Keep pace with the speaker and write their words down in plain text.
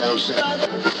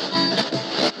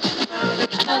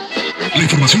La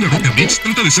información de Rock and Beats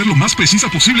trata de ser lo más precisa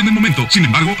posible en el momento. Sin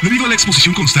embargo, debido a la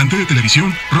exposición constante de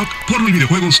televisión, rock, porno y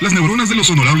videojuegos, las neuronas de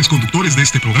los honorables conductores de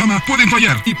este programa pueden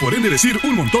fallar y por ende decir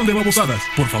un montón de babosadas.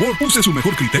 Por favor, use su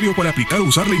mejor criterio para aplicar o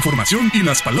usar la información y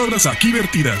las palabras aquí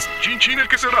vertidas. Chin chin el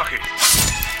que se raje.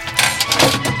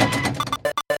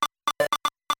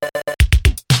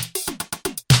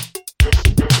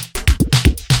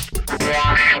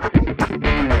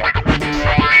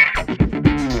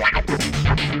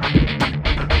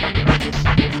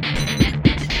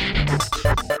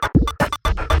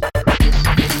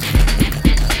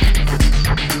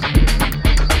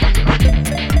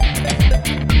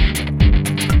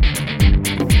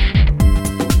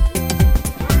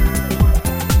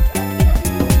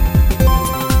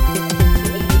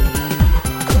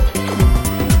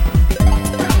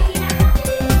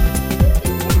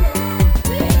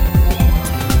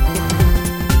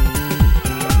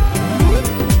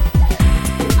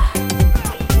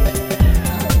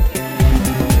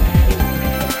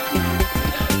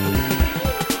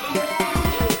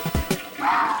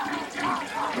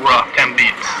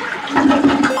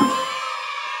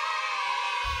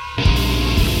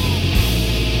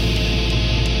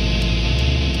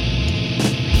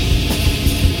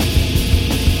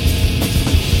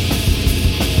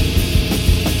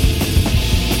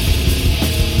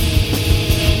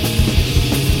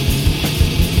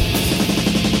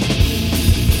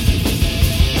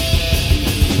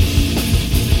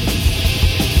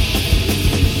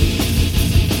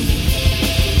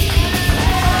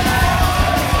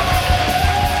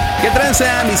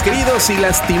 Mis queridos y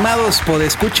lastimados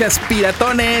podescuchas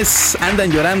piratones,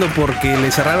 andan llorando porque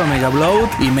le cerraron Mega Upload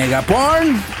y Mega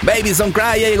Porn. Babies Don't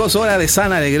Cry, ya llegó su hora de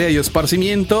sana alegría y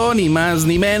esparcimiento, ni más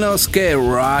ni menos que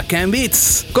Rock and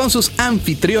Beats, con sus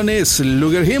anfitriones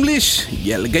Luger Himmlish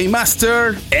y el Game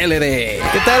Master LD.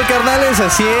 ¿Qué tal, carnales?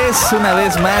 Así es, una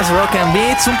vez más Rock and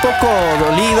Beats, un poco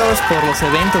dolidos por los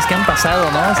eventos que han pasado,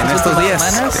 ¿no? En estos días.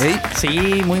 Semanas.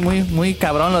 Sí, muy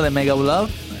cabrón lo de Mega Upload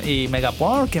y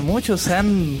Megaporn, que muchos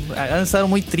han estado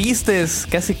muy tristes,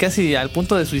 casi al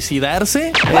punto de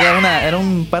suicidarse. Era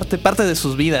un parte de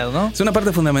sus vidas, ¿no? Es una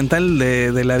parte fundamental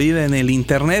de la vida en el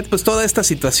internet. Pues toda esta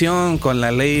situación con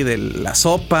la ley de la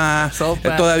sopa.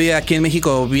 Todavía aquí en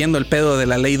México viendo el pedo de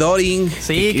la ley Doring.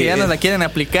 Sí, que ya nos la quieren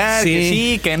aplicar, sí. Que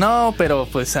sí, que no, pero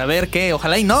pues a ver qué,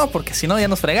 ojalá y no, porque si no ya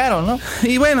nos fregaron, ¿no?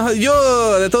 Y bueno,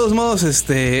 yo de todos modos,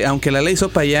 aunque la ley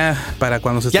sopa ya para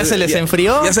cuando se... ¿Ya se les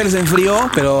enfrió? Ya se les enfrió,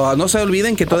 pero no se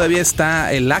olviden que todavía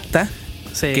está el acta,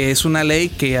 sí, que es una ley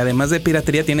que además de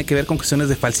piratería tiene que ver con cuestiones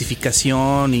de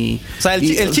falsificación y... O sea,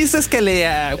 el chiste es que le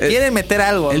quieren meter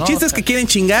algo, el ¿no? chiste es que quieren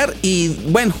chingar y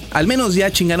bueno, al menos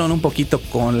ya chingaron un poquito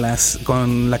con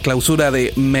la clausura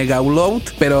de Mega Upload,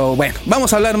 pero bueno,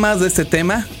 vamos a hablar más de este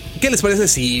tema. ¿Qué les parece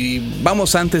si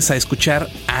vamos antes a escuchar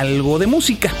algo de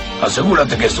música?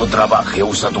 Asegúrate que esto trabaje,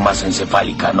 usa tu masa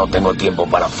encefálica, no tengo tiempo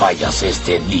para fallas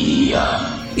este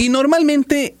día. Y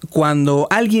normalmente cuando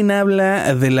alguien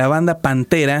habla de la banda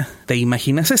Pantera, te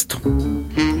imaginas esto.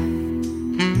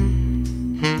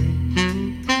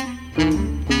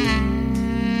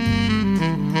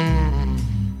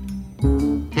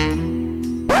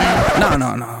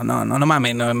 No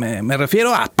mames, no, me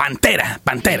refiero a Pantera.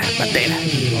 Ok.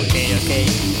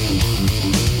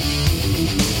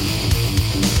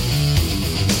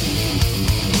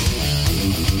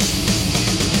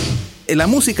 La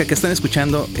música que están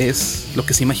escuchando es lo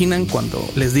que se imaginan cuando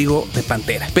les digo de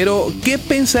Pantera. Pero, ¿qué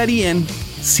pensarían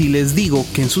si les digo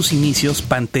que en sus inicios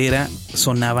Pantera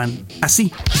sonaban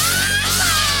así?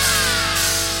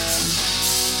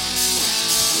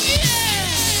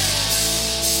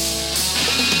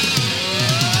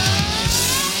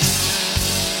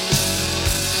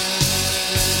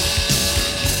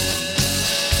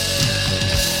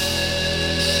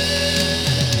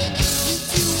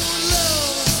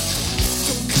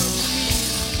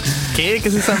 ¿Qué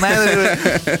es esa madre,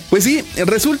 güey? Pues sí,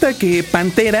 resulta que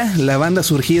Pantera, la banda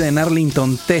surgida en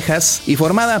Arlington, Texas, y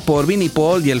formada por Vinnie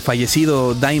Paul y el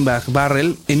fallecido Dimebag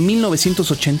Darrell en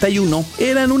 1981,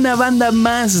 eran una banda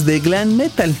más de glam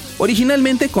metal.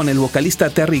 Originalmente, con el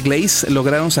vocalista Terry Glaze,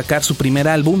 lograron sacar su primer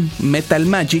álbum, Metal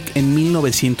Magic, en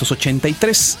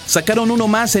 1983. Sacaron uno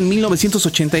más en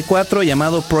 1984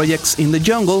 llamado Projects in the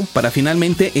Jungle, para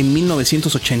finalmente en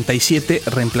 1987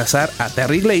 reemplazar a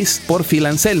Terry Glaze por Phil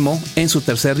Anselmo en su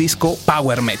tercer disco,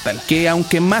 Power Metal, que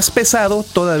aunque más pesado,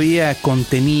 todavía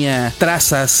contenía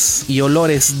trazas y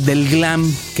olores del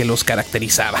glam que los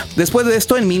caracterizaba. Después de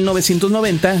esto, en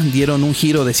 1990, dieron un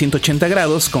giro de 180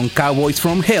 grados con Cowboys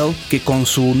from Hell, que con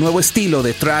su nuevo estilo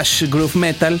de thrash groove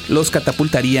metal los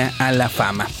catapultaría a la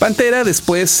fama. Pantera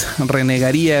después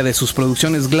renegaría de sus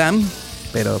producciones glam,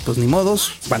 pero pues ni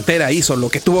modos, Pantera hizo lo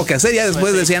que tuvo que hacer. Ya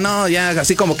después decía, no, ya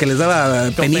así como que les daba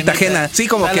penita ajena. Sí,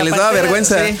 como que les daba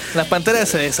vergüenza. Sí, la Pantera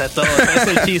se desató, es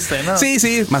el chiste, ¿no?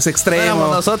 Sí, más extremo.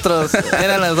 Éramos nosotros,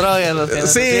 eran las drogas los que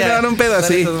nos sí, no, era un pedo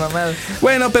así.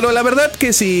 Bueno, pero la verdad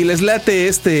que si les late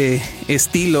este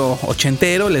estilo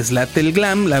ochentero, les late el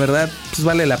glam, la verdad pues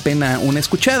vale la pena una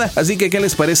escuchada. Así que, ¿qué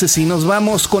les parece si nos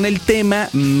vamos con el tema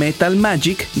Metal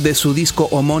Magic de su disco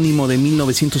homónimo de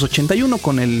 1981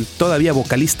 con el todavía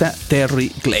vocalista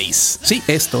Terry Glaze? Sí,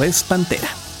 esto es Pantera.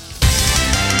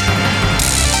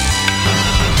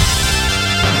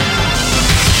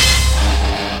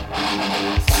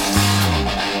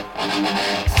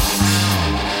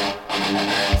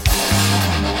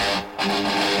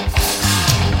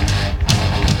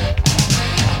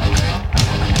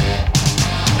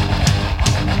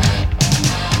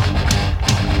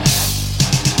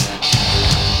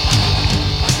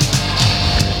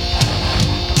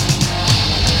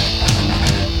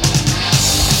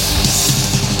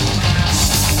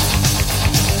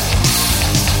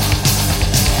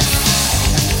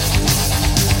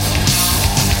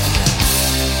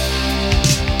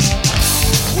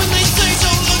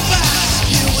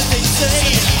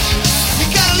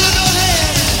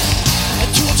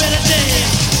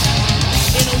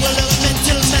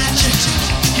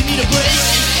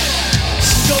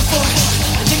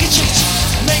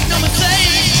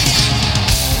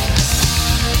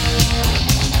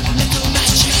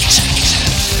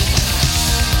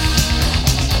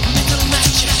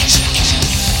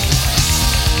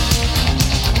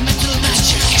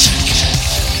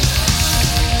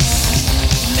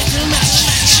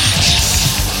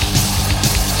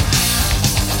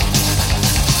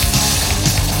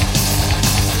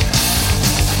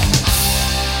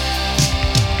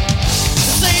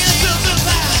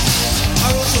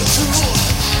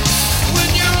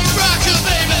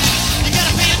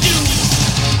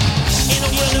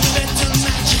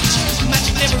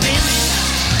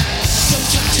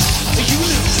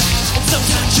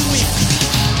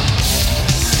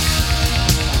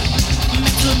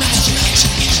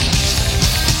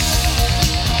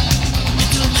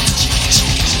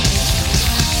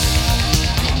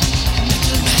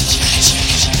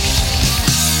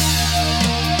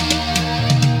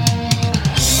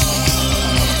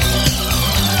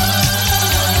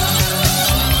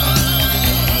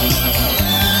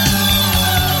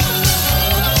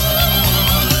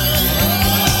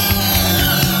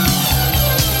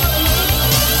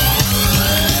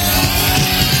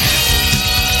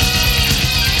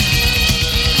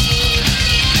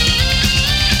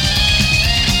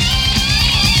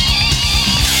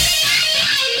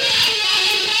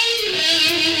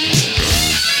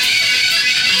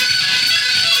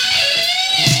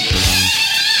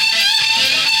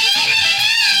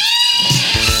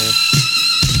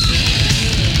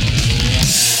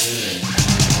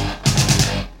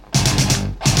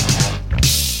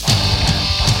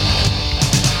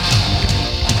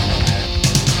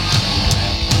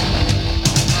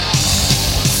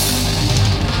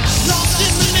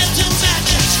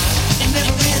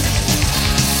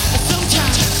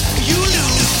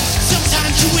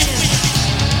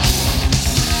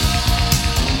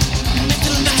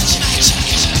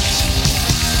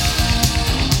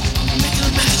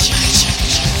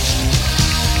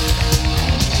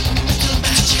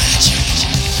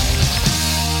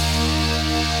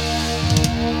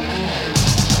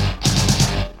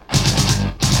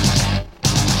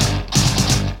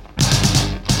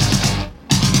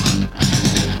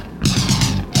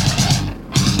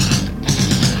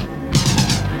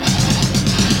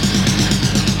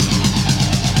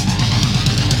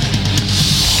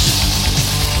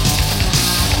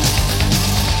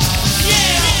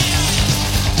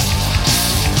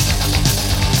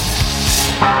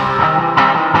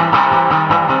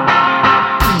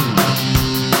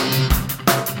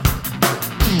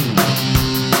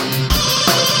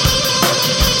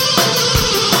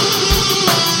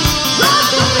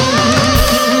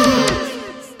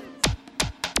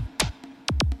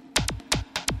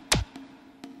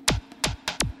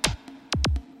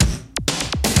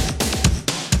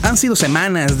 sido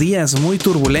semanas, días muy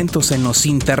turbulentos en los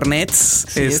internets.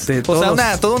 Sí,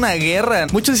 toda una guerra.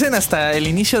 Muchos dicen hasta el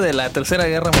inicio de la Tercera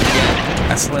Guerra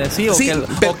Mundial. Pues sí,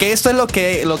 o que esto es lo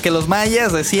que los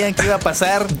mayas decían que iba a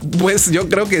pasar. Pues yo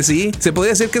creo que sí. Se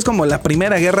podría decir que es como la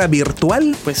primera guerra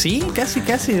virtual. Pues sí, casi.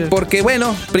 Porque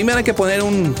bueno, primero hay que poner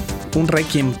un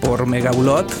requiem por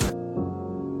Megablot.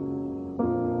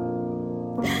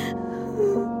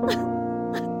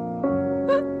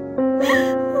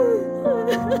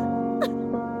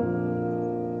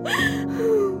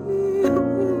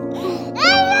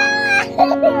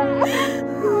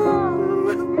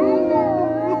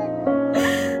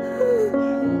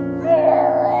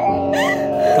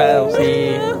 Claro,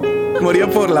 sí. Murió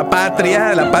por la patria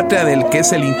del que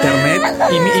es el internet.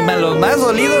 Y los más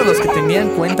dolidos, los que tenían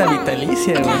cuenta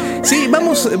vitalicia, güey. Sí,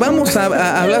 vamos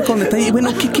a hablar con detalle.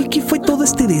 Bueno, ¿qué fue todo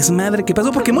este desmadre que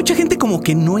pasó? Porque mucha gente como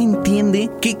que no entiende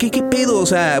qué pedo. O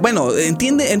sea, bueno,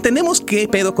 entendemos qué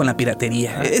pedo con la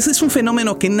piratería. Ese es un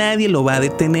fenómeno que nadie lo va a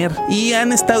detener. Y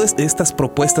han estado estas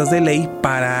propuestas de ley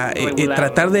para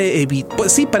tratar de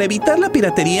para evitar la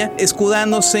piratería,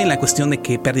 escudándose en la cuestión de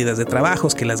que pérdidas de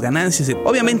trabajos, que las ganancias.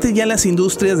 Obviamente ya las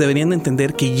industrias deberían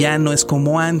entender que ya no es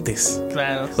como antes.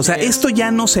 Claro. O sea, esto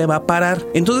ya no se va a parar.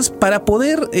 Entonces, para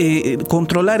poder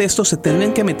controlar esto, se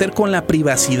tendrían que meter con la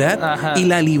privacidad y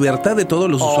la libertad de todos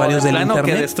los usuarios del internet.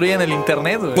 Que destruyan el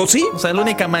internet, güey. Pues sí. O sea, la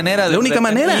única manera.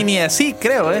 En línea, sí,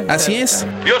 creo, Así es.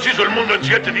 Dios hizo el mundo en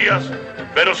 7 días,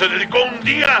 pero se dedicó un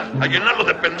día a llenarlo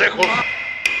de pendejos.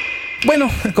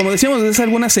 Bueno, como decíamos desde hace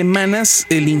algunas semanas,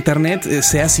 el internet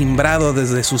se ha simbrado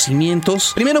desde sus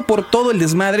cimientos. Primero por todo el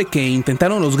desmadre que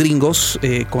intentaron los gringos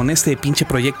con este pinche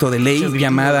proyecto de ley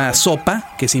llamada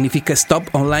SOPA, que significa Stop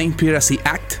Online Piracy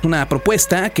Act. Una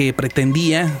propuesta que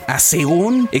pretendía,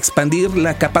 según, expandir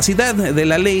la capacidad de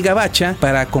la ley gabacha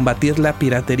para combatir la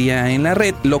piratería en la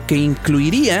red, lo que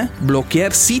incluiría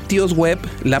bloquear sitios web,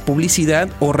 la publicidad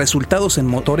o resultados en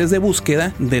motores de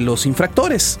búsqueda de los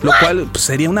infractores, lo cual pues,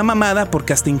 sería una mamada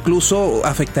porque hasta incluso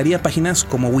afectaría páginas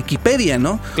como Wikipedia,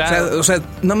 ¿no? Claro. O sea,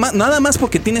 nada más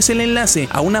porque tienes el enlace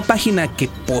a una página que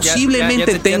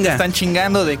posiblemente tenga... Ya te están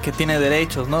chingando de que tiene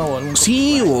derechos, ¿no?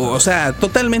 O sea,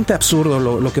 totalmente absurdo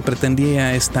lo que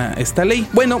pretendía esta ley.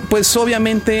 Bueno, pues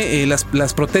obviamente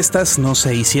las protestas no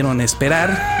se hicieron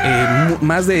esperar.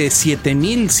 Más de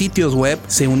 7,000 sitios web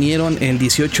se unieron el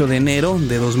 18 de enero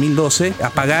de 2012,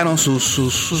 apagaron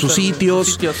sus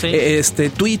sitios. Sí.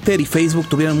 Twitter y Facebook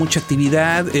tuvieron mucha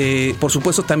actividad. Por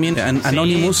supuesto también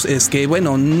Anonymous, es que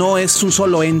bueno, no es un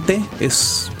solo ente,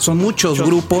 son muchos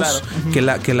grupos,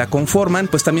 claro, que la conforman.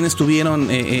 Pues también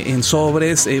estuvieron en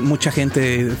sobres, mucha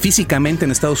gente físicamente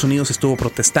en Estados Unidos estuvo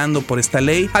protestando por esta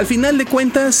ley. Al final de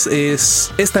cuentas,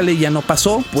 esta ley ya no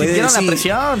pasó.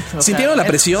 Sintieron la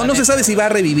presión. No se sabe si va a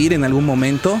revivir en algún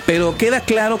momento, pero queda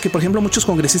claro que, por ejemplo, muchos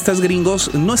congresistas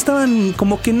gringos no estaban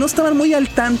muy al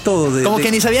tanto de... Como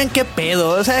que ni sabían qué pedo.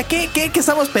 O sea, ¿qué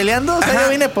estamos peleando? O sea, yo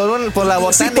vine por la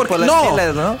botana y por las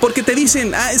pilas, ¿no? Porque te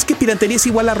dicen, es que piratería es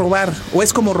igual a robar, o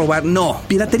es como robar. No,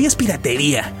 piratería es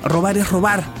piratería, robar es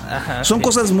robar. Son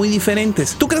cosas muy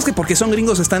diferentes. ¿Tú crees que porque son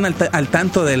gringos están al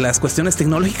tanto de las cuestiones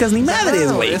tecnológicas? Ni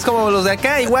madres, güey. Es como los de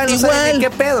acá, igual no saben qué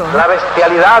pedo, ¿no? La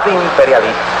bestialidad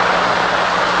imperialista.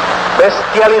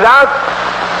 Bestialidad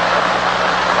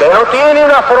que no tiene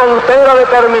una frontera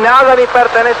determinada ni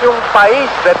pertenece a un país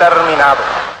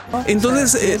determinado.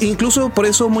 Entonces, incluso por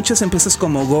eso muchas empresas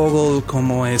como Google,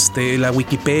 como la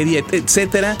Wikipedia,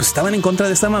 etcétera, pues estaban en contra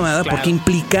de esta mamada, claro, porque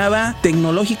implicaba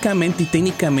tecnológicamente y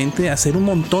técnicamente hacer un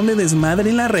montón de desmadre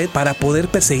en la red para poder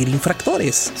perseguir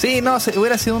infractores. Sí, no,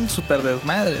 hubiera sido un súper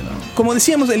desmadre, ¿no? Como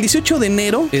decíamos, el 18 de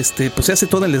enero, pues se hace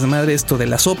todo el desmadre esto de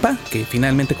la sopa, que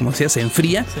finalmente, como decía, se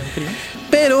enfría.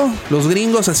 Pero los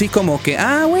gringos así como que,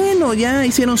 bueno, ya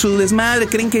hicieron su desmadre,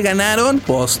 creen que ganaron,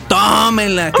 pues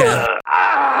tómenla, cara.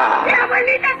 ¡La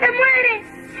abuelita se muere!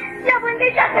 ¡La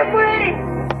abuelita se muere!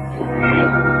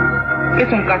 Es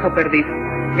un caso perdido.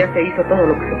 Ya se hizo todo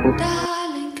lo que se pudo.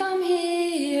 Darling, come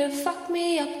here, fuck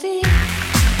me up deep.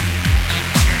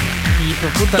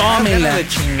 Tómenla.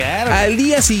 Al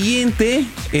día siguiente,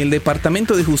 el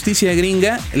Departamento de Justicia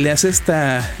gringa le hace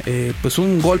pues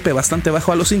un golpe bastante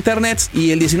bajo a los internets,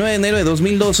 y el 19 de enero de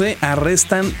 2012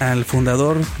 arrestan al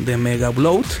fundador de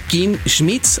Megaupload, Kim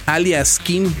Schmitz, alias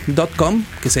Kim.com,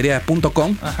 que sería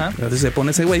 .com. Así se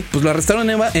pone ese güey. Pues lo arrestaron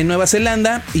en Nueva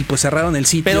Zelanda y pues cerraron el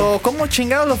sitio. Pero ¿cómo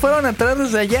chingados lo fueron a traer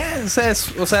desde allá?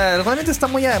 O sea, realmente está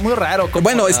muy raro.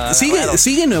 Bueno,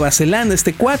 sigue en Nueva Zelanda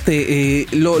este cuate.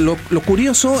 Lo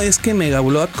curioso es que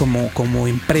Megaupload como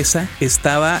empresa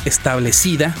estaba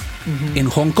establecida en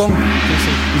Hong Kong.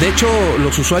 Sí. De hecho,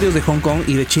 los usuarios de Hong Kong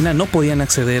y de China no podían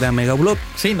acceder a Mega Upload.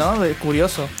 Sí, ¿no?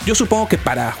 Curioso. Yo supongo que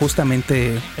para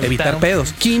justamente evitar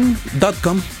pedos.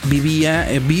 King.com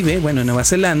vive, bueno, en Nueva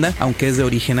Zelanda, aunque es de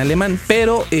origen alemán,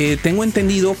 pero tengo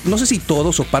entendido, no sé si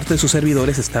todos o parte de sus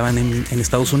servidores estaban en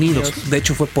Estados Unidos. De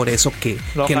hecho, fue por eso que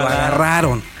lo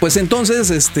agarraron. Pues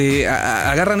entonces,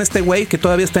 agarran a este güey que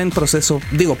todavía está en proceso.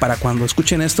 Digo, para cuando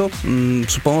escuchen esto,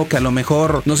 supongo que a lo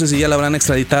mejor, no sé si ya lo habrán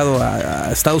extraditado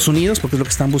a Estados Unidos, porque es lo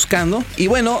que están buscando. Y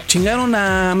bueno, chingaron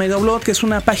a Mega Upload, que es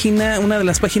una de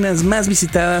las páginas más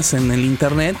visitadas en el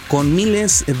internet, con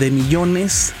miles de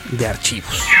millones de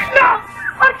archivos. ¡No!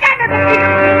 ¿Por qué no te digo?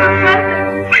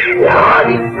 ¡Lo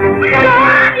odio!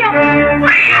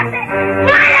 ¡Muérate!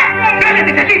 ¡Muérate! ¿Qué me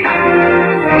necesitas?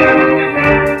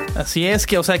 Así es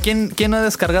que, o sea, ¿quién no ha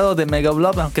descargado de Mega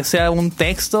Upload, aunque sea un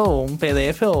texto o un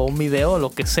PDF o un video o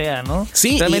lo que sea, ¿no?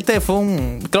 Sí. Realmente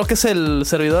creo que es el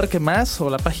servidor que más,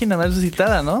 o la página más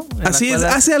visitada, ¿no? Así es.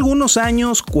 Hace algunos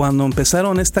años, cuando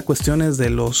empezaron estas cuestiones de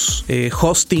los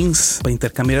hostings para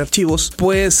intercambiar archivos,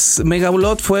 pues Mega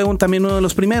Upload fue también uno de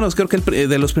los primeros. Creo que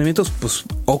de los primeros, pues,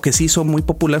 o que se hizo muy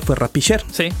popular, fue RappiShare.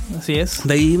 Sí, así es.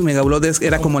 De ahí Mega Upload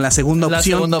era como la segunda opción.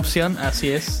 La segunda opción, así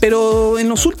es. Pero en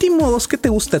los últimos, ¿qué te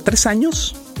gusta? 3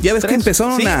 años. Ya ves que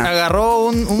empezaron agarró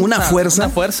una fuerza.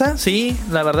 Una fuerza, sí,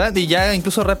 la verdad. Y ya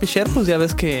incluso RappiShare, pues ya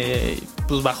ves que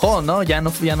pues bajó, ¿no? Ya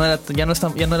no era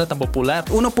tan popular.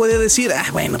 Uno puede decir,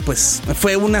 bueno, pues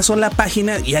fue una sola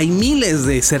página y hay miles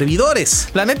de servidores.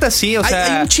 La neta sí, o sea,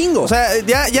 hay un chingo. O sea,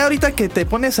 ya ahorita que te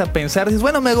pones a pensar, dices,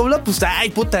 bueno, Mega Upload, pues ay,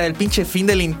 puta, el pinche fin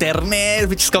del internet,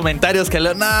 pinches comentarios que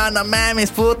no mames,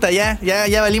 puta, ya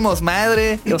valimos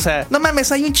madre. O sea, no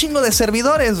mames, hay un chingo de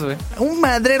servidores, güey. Un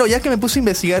madrero, ya que me puse a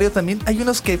investigar yo también, hay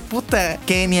unos que puta,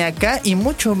 que ni acá y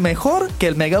mucho mejor que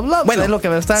el Mega Upload. Bueno, es lo que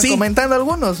me estaban comentando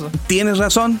algunos. Tienes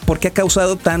razón, porque ha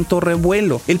causado tanto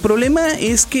revuelo. El problema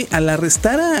es que al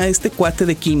arrestar a este cuate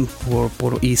de Kim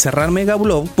y cerrar Mega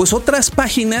Upload, pues otras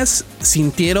páginas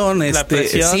sintieron la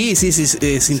presión.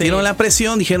 Sintieron la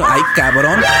presión, dijeron, ay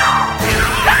cabrón.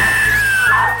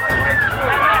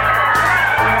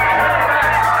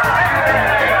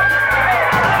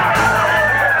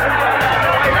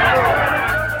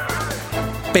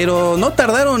 Pero no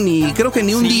tardaron creo que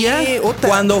ni un día.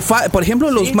 Cuando, por ejemplo,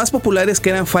 los más populares que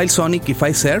eran FileSonic y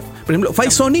FileServe. Por ejemplo,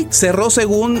 FileSonic cerró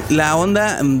según la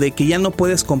onda de que ya no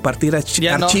puedes compartir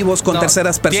archivos con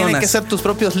terceras personas. Tienen que ser tus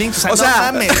propios links. O sea, no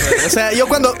mames. O sea, yo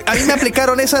cuando a mí me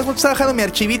aplicaron esas, estaba bajando mi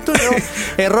archivito, yo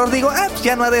error, digo, pues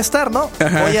ya no ha de estar, ¿no?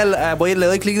 Le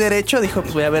doy clic derecho, dijo,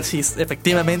 pues voy a ver si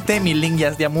efectivamente mi link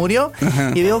ya murió.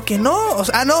 Ajá. Y veo que no. O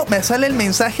sea, no, me sale el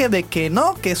mensaje de que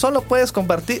no, que solo puedes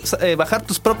compartir, bajar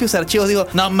tus propios archivos. Digo,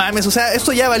 no mames, o sea,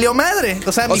 esto ya valió madre.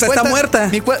 O sea, mi cuenta está muerta.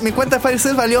 Mi cuenta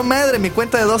FileServe valió madre. Mi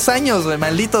cuenta de 2 años, güey,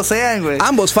 malditos sean, güey.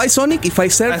 Ambos, FileSonic y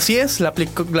FileServe. Así es, la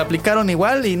aplicaron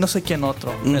igual y no sé quién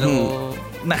otro. Pero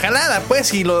una jalada,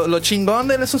 pues, y lo chingón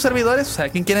de esos servidores, o sea,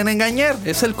 ¿quién quieren engañar?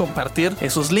 Es el compartir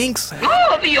esos links.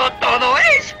 ¡Odio todo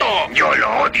esto! Yo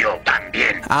lo odio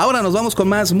también. Ahora nos vamos con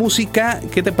más música.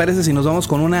 ¿Qué te parece si nos vamos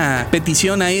con una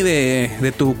petición ahí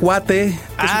de tu cuate?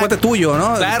 Es un cuate tuyo,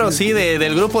 ¿no? Claro, sí,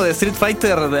 del grupo de Street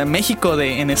Fighter de México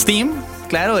en Steam.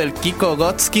 Claro, el Kiko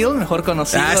Godskill, mejor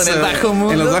conocido en el bajo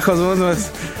mundo. En los bajos mundos.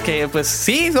 Que pues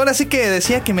sí, ahora sí que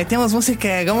decía que metíamos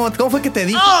música. ¿Cómo fue que te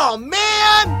dije? ¡Oh,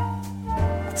 man!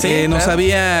 Sí, nos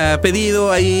había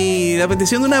pedido ahí la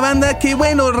petición de una banda que,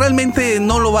 bueno, realmente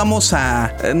no lo vamos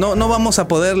a no vamos a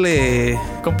poderle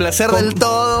complacer del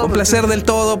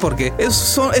todo porque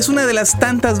es una de las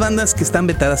tantas bandas que están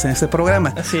vetadas en este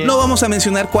programa. No vamos a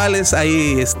mencionar cuáles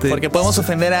hay porque podemos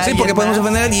ofender a alguien. Sí, porque podemos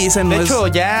ofender a alguien. De hecho,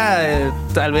 ya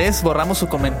tal vez borramos su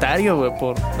comentario, güey,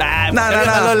 por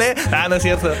no lo lee. No es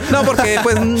cierto. No, porque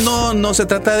pues no se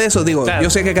trata de eso. Digo, claro.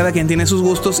 Yo sé que cada quien tiene sus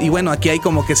gustos y bueno, aquí hay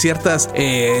como que ciertas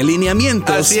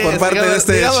lineamientos por parte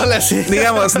de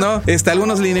digamos, ¿no?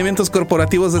 Algunos lineamientos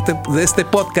corporativos de este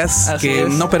podcast así que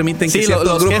no permiten que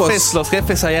ciertos grupos. Los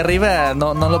jefes allá arriba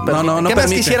no lo permiten. ¿Qué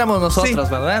más quisiéramos nosotros,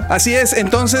 verdad? Así es.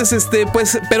 Entonces,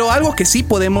 pues, pero algo que sí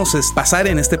podemos pasar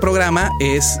en este programa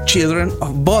es Children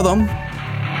of Bodom.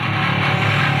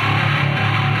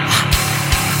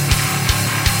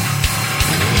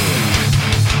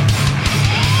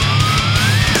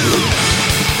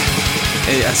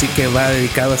 Así que va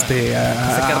dedicado a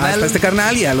este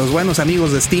carnal y a los buenos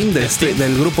amigos de Steam,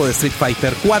 del grupo de Street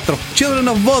Fighter 4. Children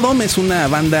of Bodom es una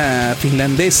banda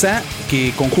finlandesa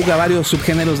que conjuga varios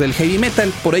subgéneros del heavy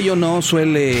metal, por ello no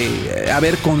suele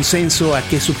haber consenso a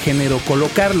qué subgénero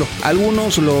colocarlo.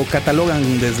 Algunos lo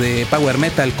catalogan desde power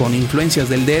metal con influencias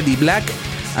del death y black,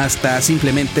 hasta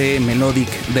simplemente melodic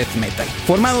death metal.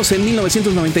 Formados en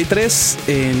 1993,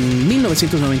 en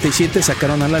 1997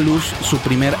 sacaron a la luz su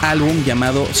primer álbum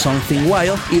llamado Something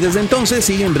Wild y desde entonces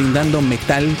siguen brindando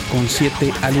metal con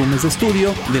 7 álbumes de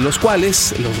estudio, de los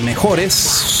cuales los mejores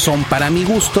son para mi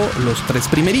gusto los 3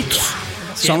 primeritos.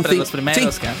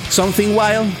 Something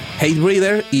Wild,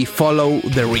 Hatebreeder y Follow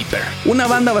the Reaper. Una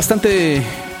banda bastante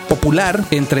popular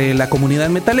entre la comunidad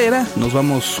metalera. Nos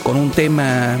vamos con un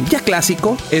tema ya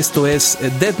clásico. Esto es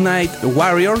Death Knight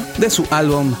Warrior de su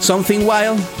álbum Something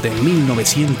Wild de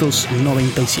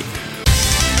 1997.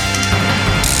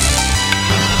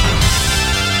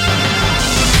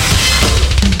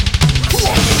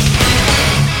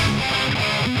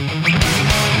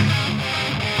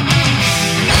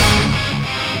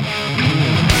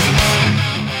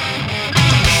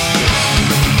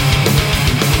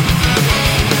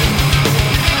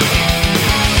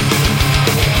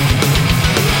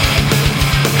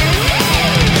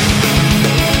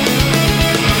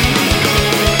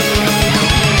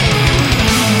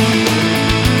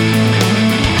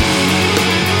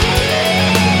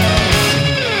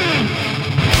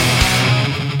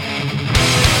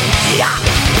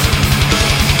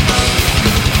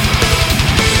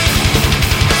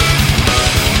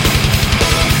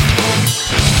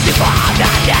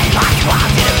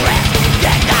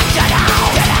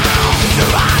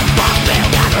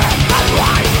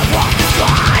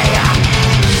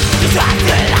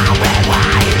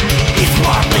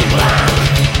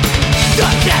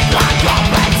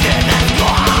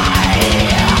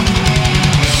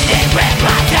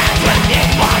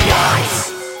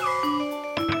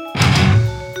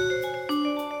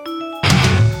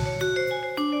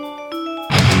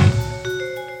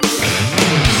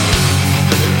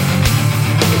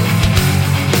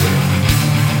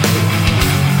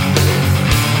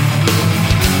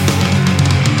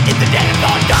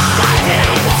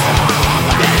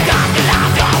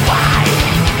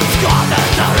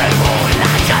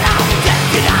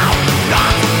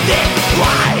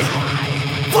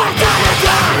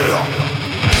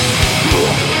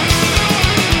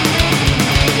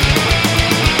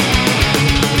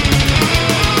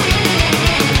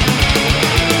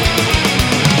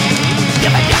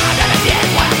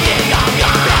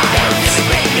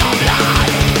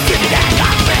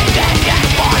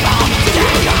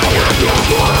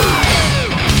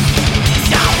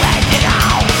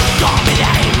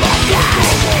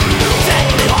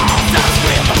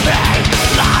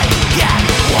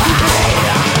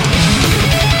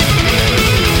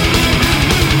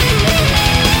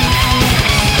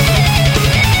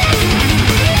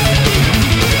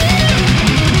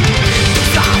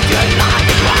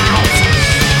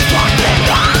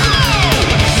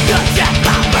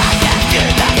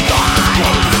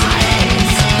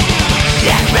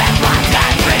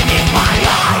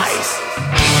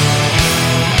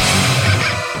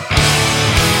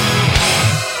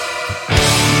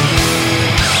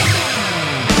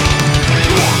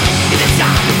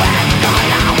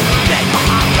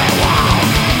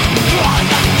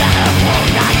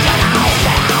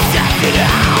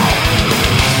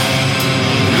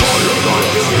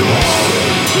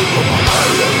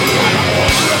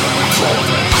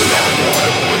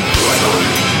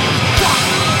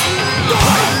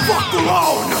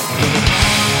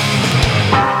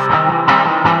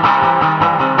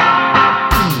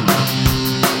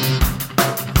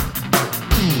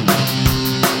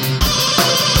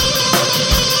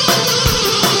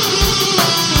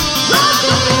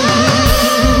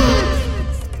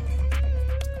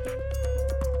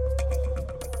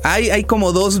 Hay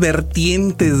como dos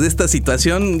vertientes de esta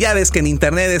situación. Ya ves que en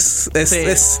internet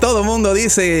es todo mundo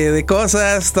dice de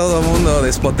cosas, todo mundo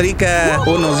despotrica,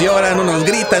 unos lloran, unos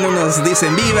gritan, unos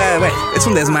dicen viva. Bueno, es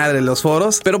un desmadre los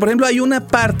foros. Pero por ejemplo hay una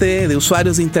parte de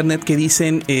usuarios de internet que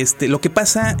dicen lo que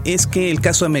pasa es que el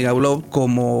caso de Mega Blob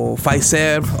como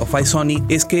Fiserv o Fisonic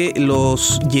es que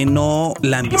los llenó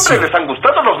la ambición. Siempre les han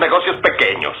gustado los negocios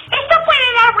pequeños. Esto puede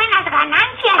dar buenas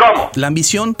ganancias. ¿Cómo? La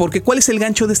ambición, porque ¿cuál es el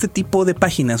gancho de este tipo de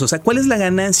páginas? O sea, ¿cuál es la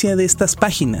ganancia de estas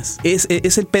páginas? Es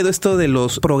el pedo esto de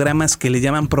los programas que le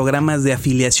llaman programas de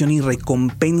afiliación y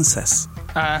recompensas.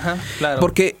 Ajá, claro.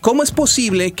 Porque ¿cómo es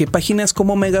posible que páginas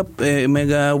como Mega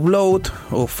Upload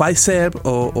o Fiserv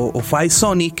o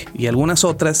Fisonic y algunas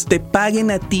otras te paguen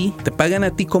a ti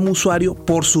como usuario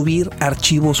por subir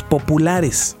archivos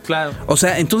populares? Claro. O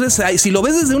sea, entonces si lo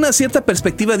ves desde una cierta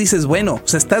perspectiva dices, bueno, o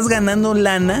sea, estás ganando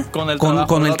lana con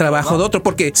el trabajo de otro,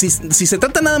 porque si se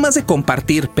trata nada más de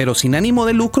compartir, pero sin ánimo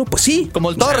de lucro, pues sí. Como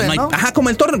el torrent, ¿no? Ajá, como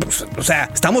el torrent. Pues, o sea,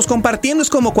 estamos compartiendo, es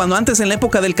como cuando antes en la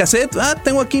época del cassette,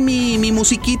 tengo aquí mi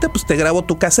musiquita, pues te grabo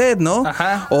tu cassette, ¿no?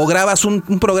 Ajá. O grabas un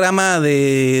programa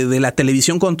de la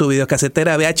televisión con tu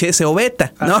videocasetera VHS o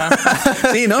beta, ¿no?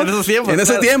 Sí, ¿no? En esos tiempos. En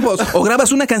esos tiempos. O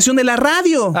grabas una canción de la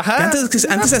radio. Ajá.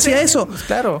 Antes hacía eso.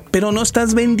 Claro. Pero no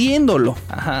estás vendiéndolo.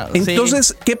 Ajá.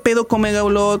 Entonces, ¿qué pedo con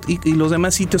Megaupload y los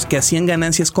demás sitios que hacían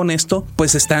ganancias con esto?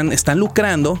 Pues están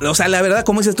lucrando. O sea, la verdad,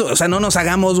 como dices tú, o sea, no nos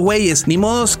hagamos güeyes. Ni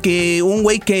modos que un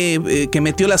güey que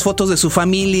metió las fotos de su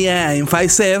familia en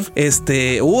Fiserv,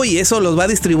 eso los va a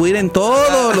distribuir en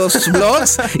todos los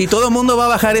blogs y todo el mundo va a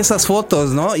bajar esas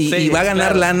fotos, ¿no? Y va a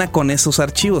ganar lana con esos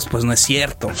archivos. Pues no es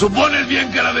cierto. Supones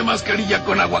bien que era de mascarilla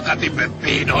con aguacate y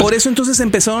pepino. Por eso entonces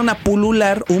empezaron a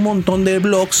pulular un montón de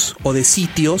blogs o de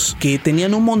sitios que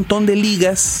tenían un montón de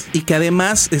ligas y que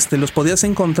además los podías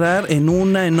encontrar en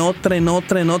una, en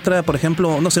otra. Por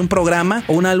ejemplo, no sé, un programa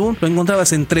o un álbum, lo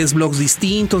encontrabas en 3 blogs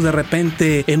distintos, de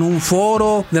repente en un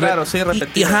foro.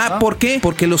 Repetido, ¿no? ¿Por qué?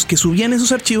 Porque los que subían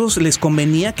esos archivos les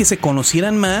convenía que se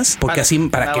conocieran más, porque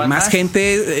para que más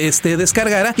gente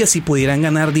descargara y así pudieran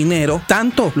ganar dinero,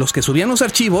 tanto los que subían los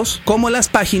archivos como las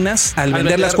páginas al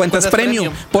vender las cuentas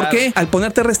premium. ¿Por qué? Al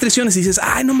ponerte restricciones y dices,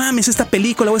 ay, no mames, esta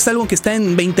película o este álbum que está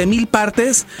en 20,000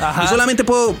 partes y solamente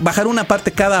puedo bajar una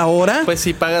parte cada hora. Pues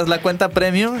si pagas la cuenta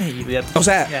premium y ya. O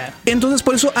sea, entonces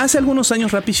por eso hace algunos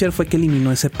años RapidShare fue que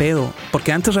eliminó ese pedo,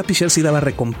 porque antes RapidShare sí daba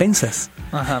recompensas.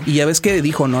 Ajá. Y ya ves que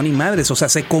dijo, no, ni madres, o sea,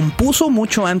 se compuso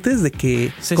mucho antes de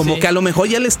que que a lo mejor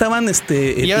ya le estaban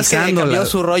ya ves que cambió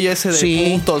su rollo ese de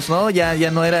puntos, ¿no? Ya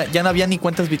no había ni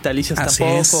cuentas vitalicias así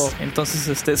tampoco. Es.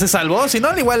 Entonces se salvó, si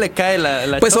no igual le cae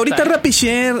la pues chota. Ahorita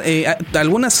RapidShare,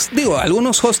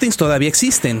 algunos hostings todavía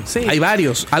existen. Sí. Hay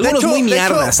varios, algunos muy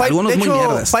mierdas,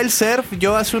 FileServe,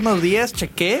 yo hace unos días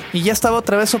chequé y ya estaba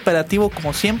otra vez operativo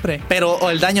como siempre, pero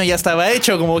el daño ya estaba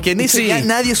hecho, como quien dice, ya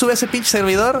nadie sube ese pinche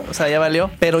servidor, o sea, ya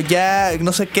valió, pero ya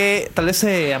no sé qué, tal vez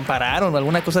se ampararon o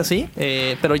alguna cosa así,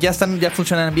 pero ya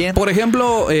funcionan bien. Por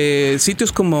ejemplo,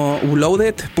 sitios como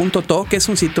Uloaded.to, que es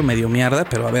un sitio medio mierda,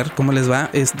 pero a ver cómo les va.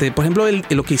 Por ejemplo,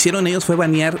 lo que hicieron ellos fue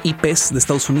banear IPs de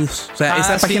Estados Unidos. O sea,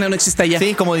 esa página no existe allá.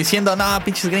 Sí, como diciendo, no,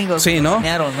 pinches gringos. Sí, ¿no?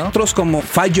 Banearon, ¿no? Otros como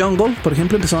FileJungle, por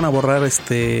ejemplo, empezaron a borrar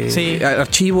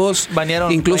archivos.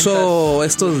 Banearon incluso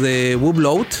cuentas. Estos de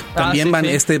Woobload también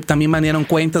también banearon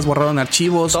cuentas, borraron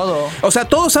archivos. Todo. O sea,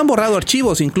 todos han borrado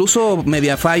archivos, incluso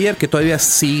Mediafire, que todavía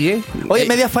sigue. Oye,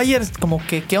 Mediafire, como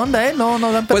que, ¿qué onda, No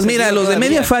dan. Pues mira, los de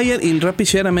Mediafire y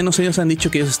RapidShare, al menos ellos han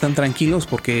dicho que ellos están tranquilos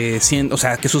porque, o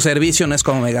sea, que su servicio no es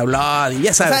como Megaupload y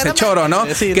ya sabes, el choro, ¿no?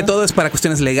 Sí, que todo es para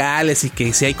cuestiones legales y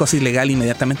que si hay cosa ilegal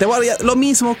inmediatamente. Bueno, lo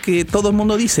mismo que todo el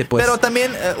mundo dice, pues. Pero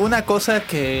también una cosa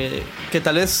que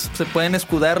tal vez se pueden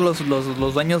escudar los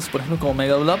dueños, por ejemplo, como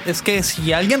Megaupload, es que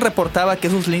si alguien reportaba que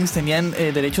esos links tenían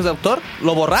derechos de autor,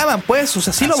 lo borraban, pues. O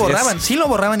sea, sí lo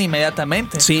borraban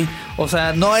inmediatamente. Sí. O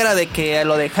sea, no era de que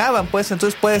lo dejaban, pues.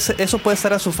 Entonces, eso puede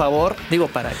estar a su favor, digo,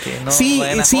 para que no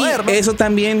vayan a joder, ¿no? Eso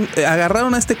también.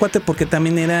 Agarraron a este cuate porque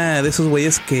también era de esos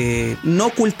güeyes que no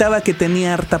ocultaba que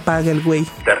tenía harta paga el güey.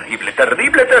 Terrible,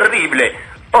 terrible, terrible.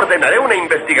 Ordenaré una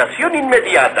investigación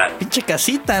inmediata. Pinche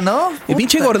casita, ¿no? Y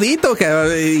pinche gordito,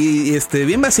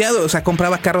 bien vaciado. O sea,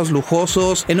 compraba carros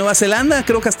lujosos. En Nueva Zelanda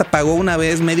creo que hasta pagó una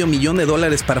vez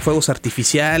 $500,000 para fuegos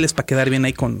artificiales, para quedar bien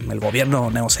ahí con el gobierno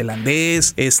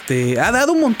neozelandés. Ha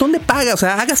dado un montón de paga. O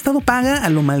sea, ha gastado paga a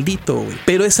lo maldito, güey.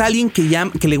 Pero es alguien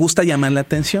que le gusta llamar la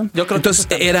atención. Yo creo entonces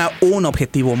era un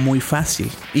objetivo muy fácil.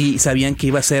 Y sabían que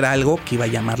iba a ser algo que iba a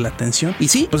llamar la atención. Y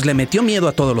sí, pues le metió miedo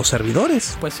a todos los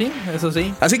servidores. Pues sí, eso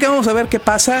sí. Así que vamos a ver qué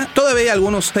pasa. Todavía hay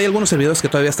algunos servidores que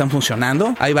todavía están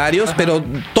funcionando. Hay varios, pero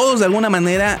todos de alguna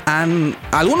manera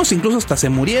algunos incluso hasta se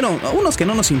murieron. Unos que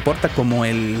no nos importa, como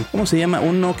 ¿cómo se llama?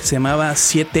 Uno que se llamaba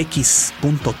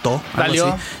 7x.to.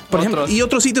 Valió. Por ejemplo, y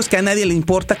otros sitios que a nadie le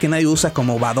importa, que nadie usa,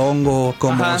 como Badongo,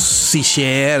 como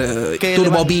C-Share,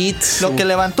 TurboBit. Lo que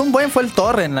levantó un buen fue el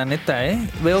torrent, la neta,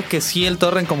 Veo que sí, el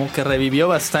torrent como que revivió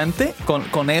bastante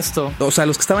con esto. O sea,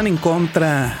 los que estaban en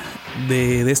contra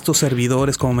de estos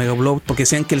servidores como Megaupload, porque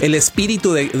decían que el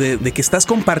espíritu de que estás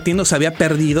compartiendo se había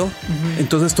perdido.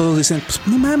 Entonces todos dicen, pues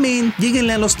no mamen,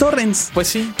 lléguenle a los torrents. Pues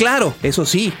sí. Claro, eso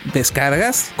sí,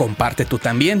 descargas, comparte tú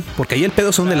también, porque ahí el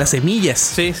pedo son de las semillas.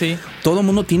 Sí, sí. Todo el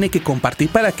mundo tiene que compartir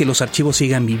para que los archivos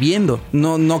sigan viviendo.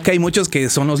 No que hay muchos que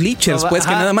son los leechers, pues,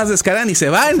 que nada más descargan y se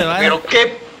van. Pero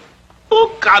qué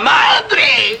 ¡Poca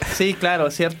madre! Sí, claro,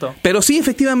 es cierto. Pero sí,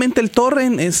 efectivamente, el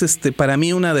torrent es para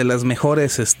mí una de las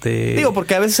mejores. Digo,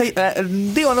 porque a veces hay,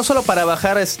 no solo para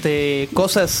bajar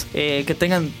cosas que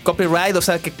tengan copyright, o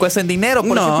sea, que cuesten dinero.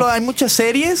 Por ejemplo, hay muchas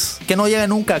series que no llegan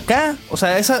nunca acá. O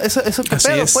sea, eso que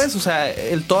pedo, pues. O sea,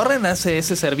 el torrent hace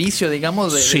ese servicio,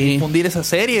 digamos, de difundir esas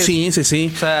series. Sí.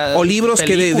 O sea, o libros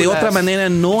que de otra manera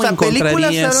no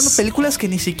encontrarías. Películas que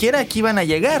ni siquiera aquí van a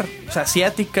llegar. O sea,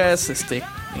 asiáticas,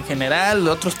 en general,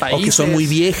 de otros países. O que son muy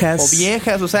viejas. O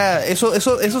viejas, o sea, eso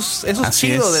es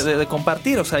chido de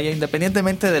compartir, o sea,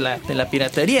 independientemente de la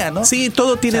piratería, ¿no? Sí,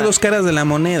 todo tiene dos caras de la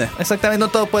moneda. Exactamente,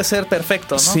 no todo puede ser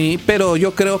perfecto, ¿no? Sí, pero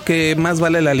yo creo que más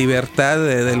vale la libertad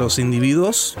de los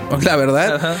individuos, la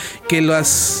verdad, que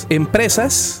las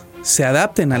empresas se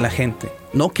adapten a la gente.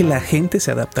 No que la gente se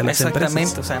adapte a las empresas.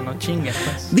 Exactamente, o sea, no chingues,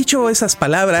 pues. Dicho esas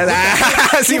palabras,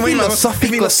 sí, muy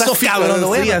filosófico, cabrón. Lo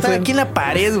voy a anotar aquí en la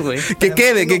pared, güey. Que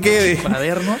quede.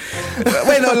 Cuaderno.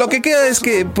 Bueno, lo que queda es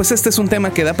que, pues, este es un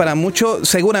tema que da para mucho.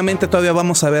 Seguramente todavía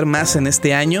vamos a ver más en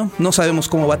este año. No sabemos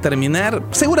cómo va a terminar.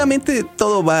 Seguramente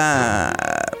todo va,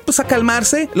 pues, a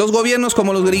calmarse. Los gobiernos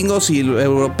como los gringos y los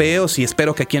europeos, y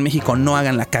espero que aquí en México no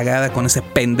hagan la cagada con ese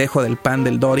pendejo del pan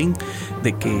del Doring,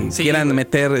 de que quieran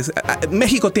meter...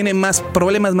 México tiene más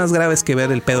problemas más graves que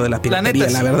ver el pedo de la piratería,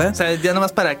 la verdad. O sea, ya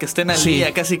nomás para que estén al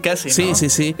día, casi, ¿no?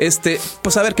 Sí.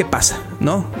 Pues a ver qué pasa,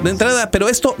 ¿no? De entrada, pero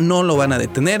esto no lo van a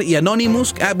detener. Y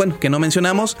Anonymous, que no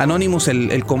mencionamos, Anonymous,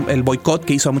 el boicot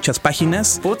que hizo a muchas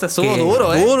páginas. Puta, estuvo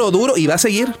duro, Duro, y va a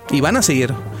seguir, y van a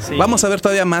seguir. Sí. Vamos a ver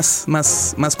todavía más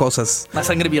cosas. Más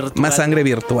sangre virtual. Más sangre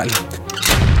virtual.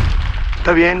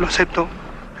 Está bien, lo acepto,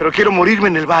 pero quiero morirme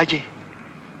en el valle.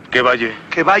 ¿Qué valle?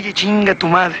 Que valle, chinga tu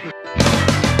madre.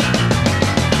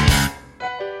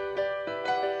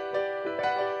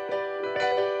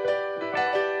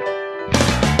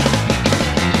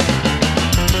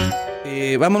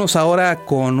 Vámonos ahora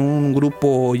con un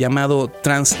grupo llamado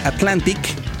Transatlantic.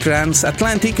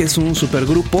 Transatlantic es un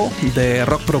supergrupo de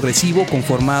rock progresivo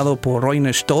conformado por Roy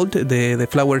Stolt de The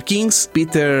Flower Kings,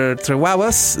 Peter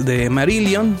Trewavas de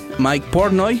Marillion, Mike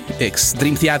Portnoy, ex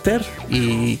Dream Theater,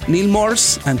 y Neil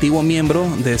Morse, antiguo miembro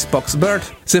de Spock's Bird.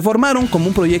 Se formaron como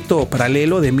un proyecto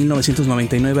paralelo de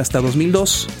 1999 hasta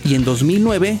 2002 y en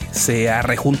 2009 se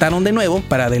rejuntaron de nuevo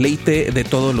para deleite de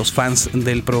todos los fans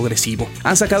del progresivo.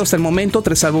 Han sacado hasta el momento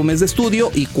 3 álbumes de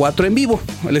estudio y 4 en vivo.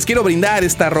 Les quiero brindar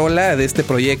esta rola de este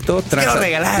proyecto.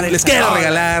 Les quiero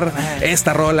regalar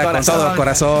esta rola con todo el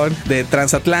corazón de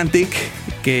Transatlantic,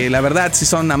 que la verdad, si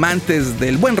son amantes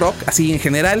del buen rock, así en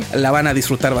general, la van a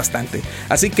disfrutar bastante.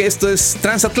 Así que esto es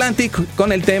Transatlantic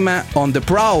con el tema On the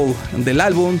Prowl del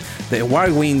álbum de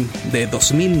Warwind de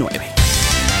 2009.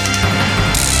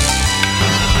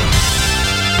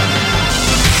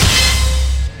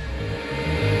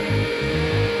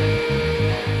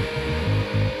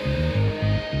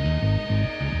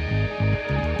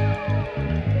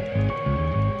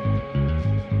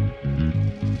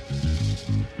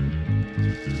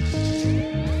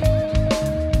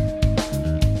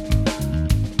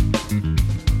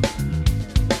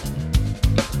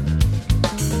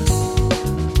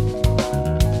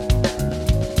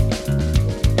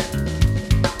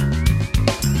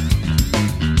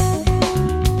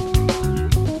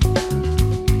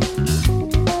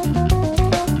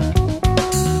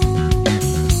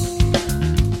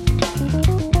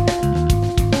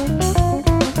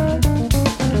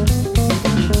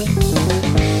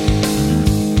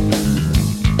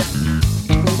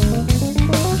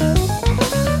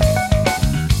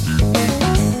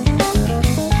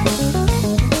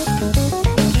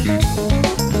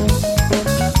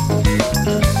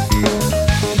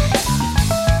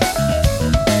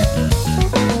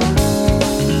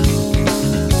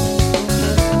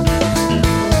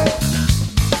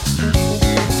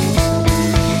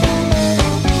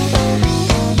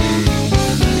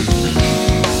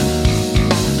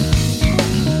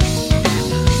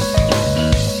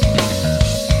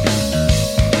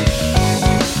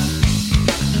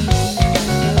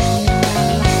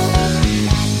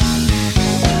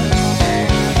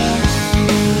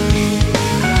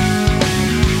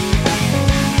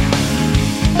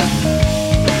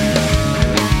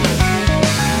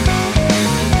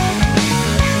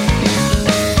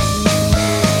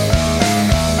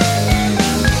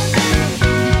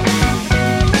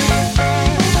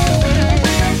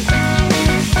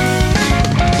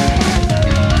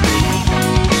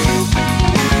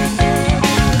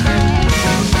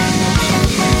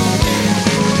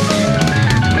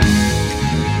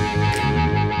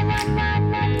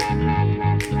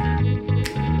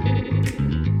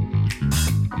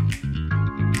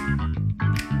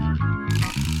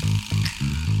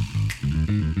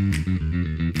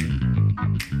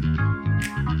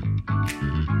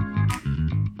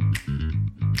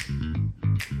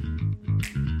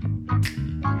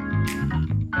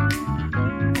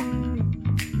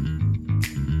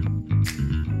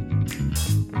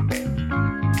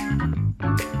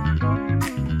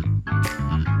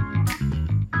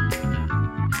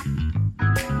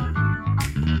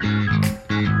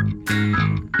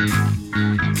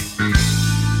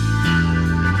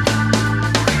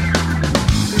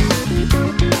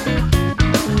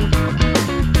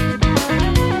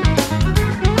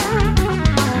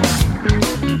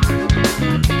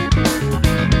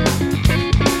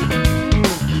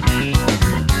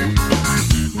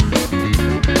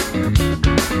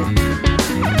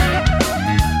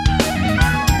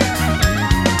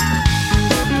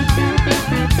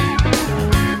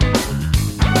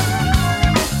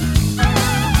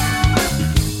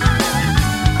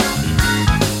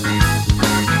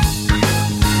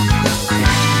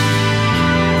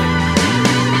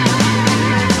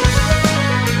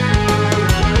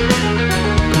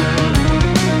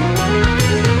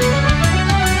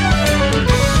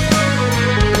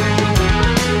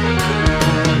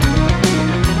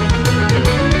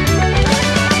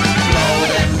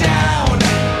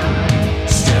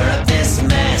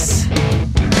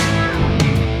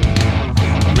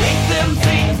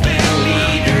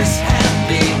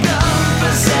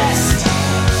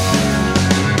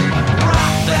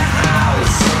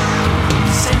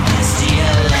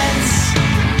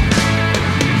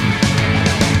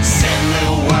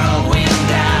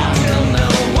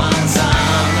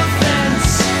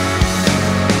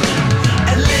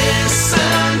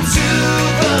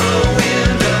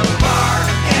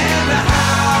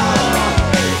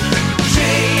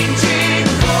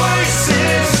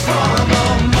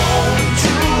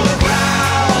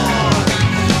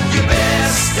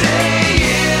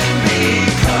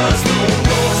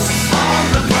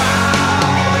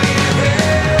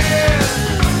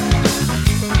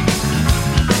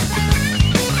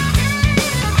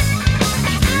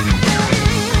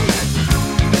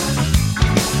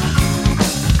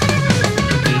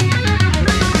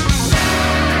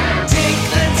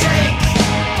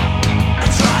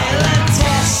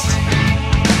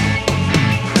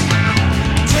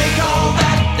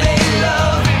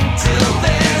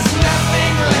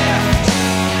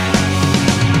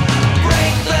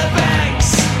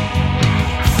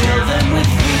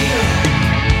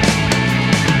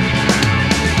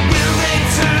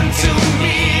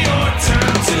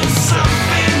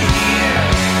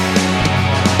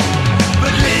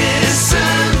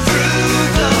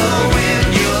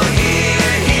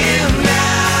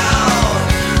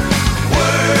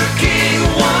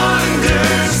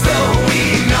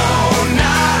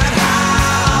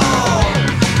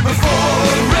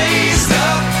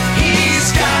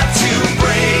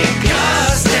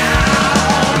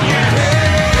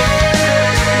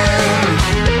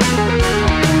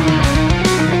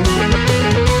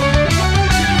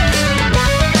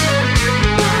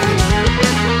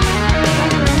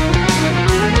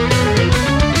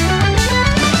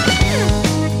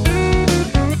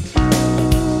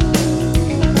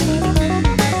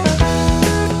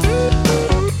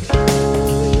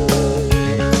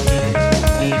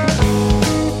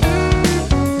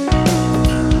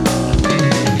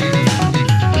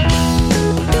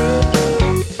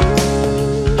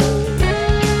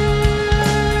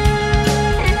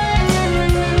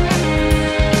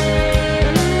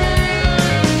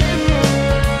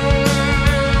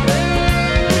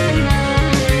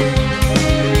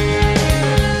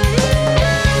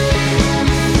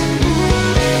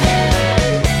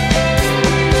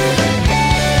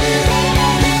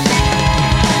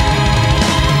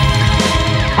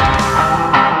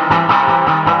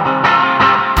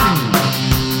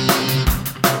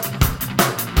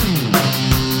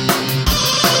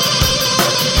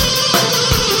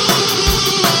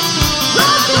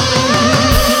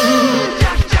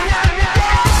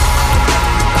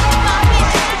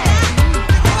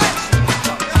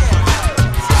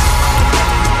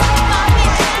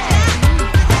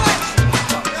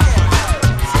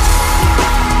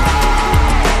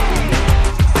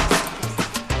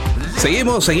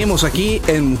 Seguimos aquí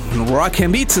en Rock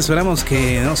and Beats. Esperamos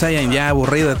que no se hayan ya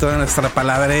aburrido de toda nuestra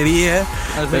palabrería.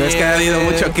 Pero es que ha habido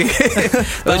mucho que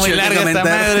está muy larga esta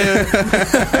madre.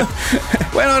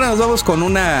 Bueno, ahora nos vamos con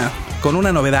una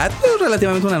novedad,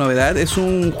 relativamente una novedad. Es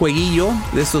un jueguillo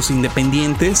de estos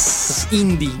independientes,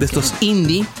 de estos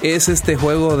indie. Es este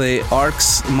juego de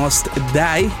Orcs Must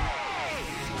Die.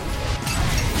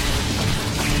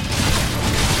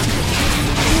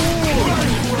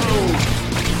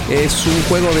 Es un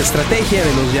juego de estrategia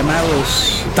de los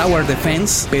llamados Tower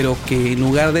Defense, pero que en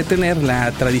lugar de tener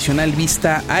la tradicional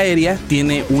vista aérea,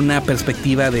 tiene una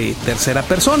perspectiva de tercera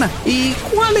persona. ¿Y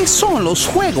cuáles son los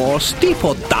juegos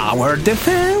tipo Tower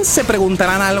Defense? Se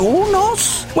preguntarán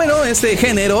algunos. Bueno, este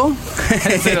género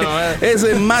es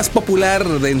el más popular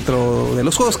dentro de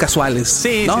los juegos casuales.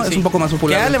 Sí, ¿no? Es un poco más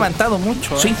popular. Que ha levantado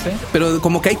mucho. Sí, pero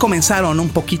como que ahí comenzaron un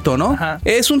poquito, ¿no? Ajá.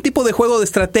 Es un tipo de juego de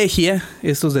estrategia,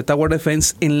 estos de Tower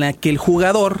Defense, en la que el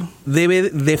jugador debe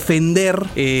defender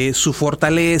su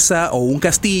fortaleza o un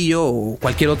castillo o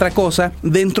cualquier otra cosa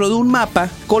dentro de un mapa,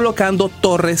 colocando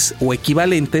torres o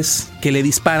equivalentes que le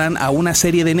disparan a una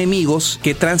serie de enemigos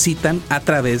que transitan a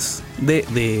través de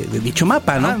dicho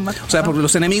mapa, ¿no? O sea, porque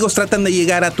los enemigos tratan de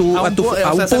llegar a un punto.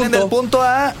 Salen del punto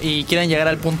A y quieren llegar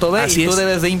al punto B. Así y tú es.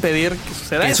 debes de impedir que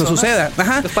suceda eso, suceda. ¿no?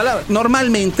 Ajá.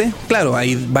 Normalmente, claro,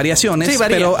 hay variaciones,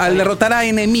 pero al derrotar a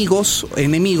enemigos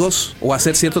o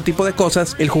hacer cierto tipo de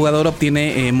cosas, el jugador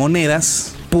obtiene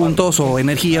monedas, puntos o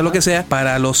energía, lo que sea,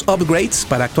 para los upgrades,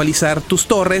 para actualizar tus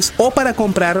torres o para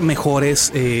comprar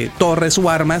mejores torres o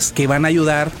armas que van a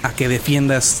ayudar a que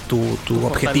defiendas tu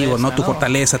objetivo, ¿no? Tu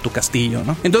fortaleza, tu castillo,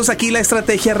 ¿no? Entonces aquí la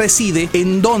estrategia reside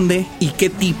en dónde y qué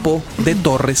tipo de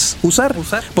torres usar.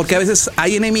 Porque a veces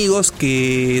hay enemigos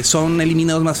que son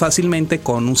eliminados más fácilmente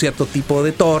con un cierto tipo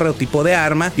de torre o tipo de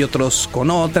arma y otros con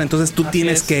otra. Entonces tú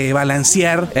tienes que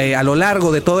balancear a lo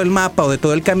largo de todo el mapa o de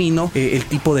todo el camino el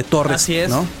tipo de torres. Así es.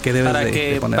 ¿no? Que debes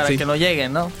de poner. Para que no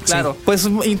lleguen, ¿no? Claro. Sí. Pues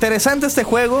interesante este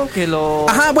juego que lo...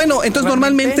 Ajá, bueno, entonces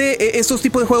normalmente estos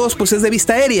tipos de juegos pues es de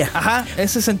vista aérea. Ajá,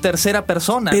 ese es en tercera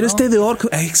persona, pero ¿no? este de Orc,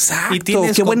 exacto,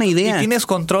 qué buena idea. Y tienes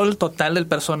control total del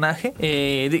personaje.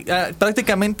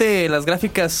 Prácticamente las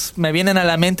gráficas me vienen a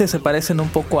la mente, se parecen un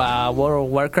poco a World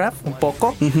of Warcraft, un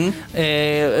poco. Uh-huh.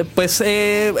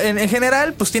 En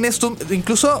general, pues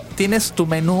incluso tienes tu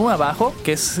menú abajo,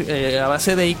 que es a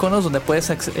base de iconos donde puedes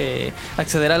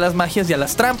acceder a las magias y a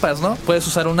las trampas, ¿no? Puedes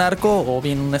usar un arco o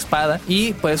bien una espada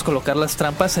y puedes colocar las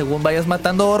trampas según vayas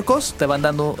matando orcos, te van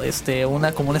dando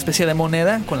como una especie de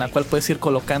moneda con la cual puedes ir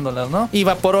colocándolas, ¿no? Y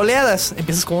va por oleadas,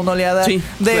 empiezas con una oleada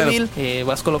débil, claro.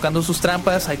 Vas colocando sus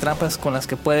trampas, hay trampas con las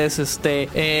que puedes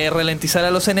ralentizar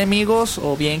a los enemigos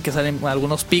o bien que salen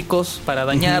algunos picos para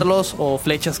dañarlos o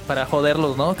flechas para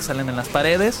joderlos, ¿no? Que salen en las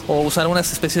paredes o usar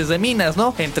unas especies de minas,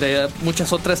 ¿no? Entre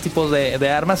muchos otros tipos de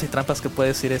armas y trampas que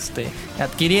puedes ir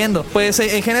adquiriendo. Pues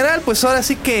en general, pues ahora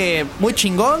sí que muy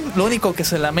chingón. Lo único que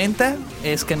se lamenta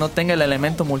es que no tenga el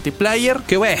elemento multiplayer.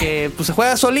 Que pues se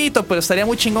juega solito, pero estaría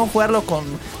muy chingón jugarlo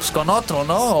con otro,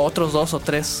 ¿no? Otros 2 o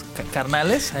 3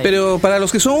 carnales. Ahí. Pero para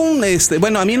los que son,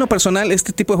 bueno, a mí en lo personal,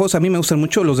 este tipo de juegos a mí me gustan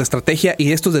mucho, los de estrategia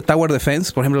y estos de Tower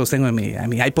Defense, por ejemplo, los tengo en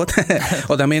mi iPod.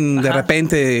 O también de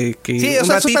repente que... Sí, o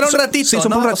sea, para un ratito, sí,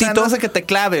 son ¿no? un ratito. O sea, no hace que te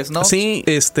claves, ¿no? Sí,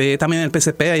 también en el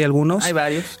PSP hay algunos. Hay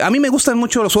varios. A mí me gustan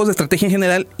mucho los juegos de estrategia en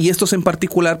general y estos en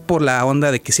particular por la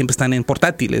onda de que siempre están en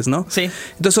portátiles, ¿no? Sí.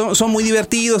 Entonces son muy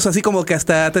divertidos, así como que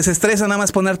hasta te desestresa nada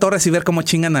más poner torres y ver cómo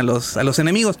chingan a los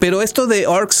enemigos. Pero esto de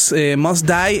Orcs Must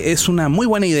Die es una muy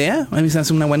buena idea. A mí me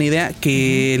hace una buena idea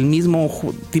que el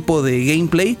mismo tipo de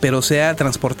gameplay, pero sea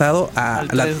transportado al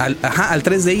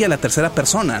 3D y a la tercera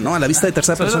persona, ¿no? A la vista de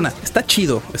tercera persona. Está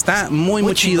chido, está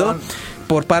muy chido.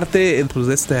 Por parte pues,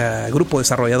 de este grupo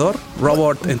desarrollador,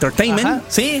 Robot Entertainment. Ajá,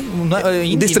 sí,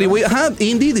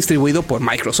 indie distribuido por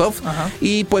Microsoft. Ajá.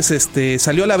 Y pues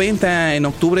salió a la venta en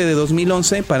octubre de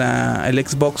 2011 para el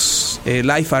Xbox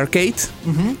Live Arcade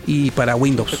y para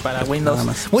Windows. Para Windows.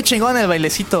 Muy chingón el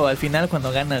bailecito al final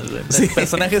cuando ganas. El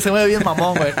personaje se mueve bien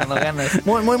mamón, güey, cuando ganas.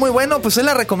 Muy bueno, pues es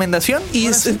la recomendación. Y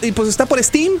pues está por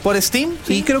Steam. Por Steam.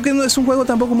 Sí. Y creo que no es un juego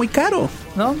tampoco muy caro.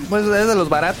 ¿No? Pues es de los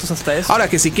baratos hasta eso. Ahora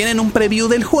que si quieren un preview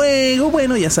del juego,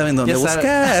 bueno, ya saben dónde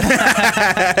buscar.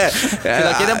 Si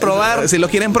lo quieren probar. Si lo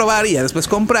quieren probar y ya después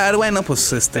comprar, bueno,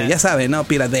 pues ya saben, ¿no?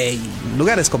 Pirate Bay,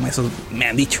 lugares como esos, me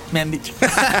han dicho.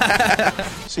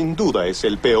 Sin duda es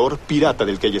el peor pirata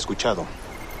del que haya escuchado.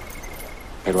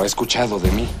 Pero ha escuchado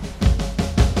de mí.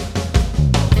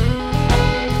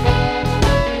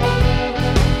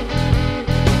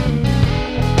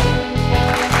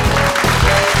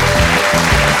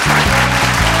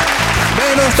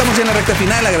 estamos ya en la recta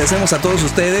final. Agradecemos a todos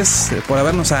ustedes por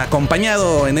habernos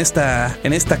acompañado en esta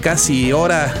casi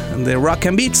hora de Rock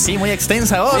and Beats. Sí, muy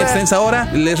extensa hora. Muy extensa hora.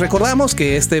 Les recordamos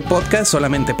que este podcast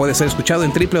solamente puede ser escuchado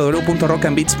en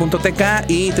www.rockandbeats.tk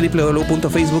y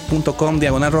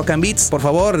www.facebook.com/rockandbeats. Por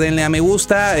favor, denle a me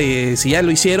gusta. Si ya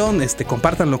lo hicieron,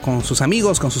 compártanlo con sus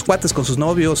amigos, con sus cuates, con sus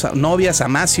novios, novias,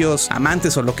 amacios,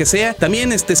 amantes o lo que sea.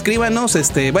 También escríbanos,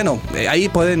 ahí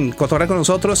pueden cotorrear con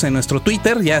nosotros en nuestro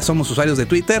Twitter. Ya somos usuarios de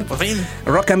Twitter. Por fin.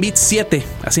 Rock and Beats 7,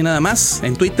 así nada más.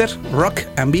 En Twitter, Rock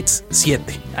and Beats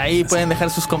 7. Ahí pueden dejar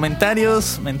sus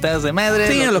comentarios, mentadas de madre,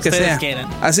 sí, lo que ustedes sea. Quieran.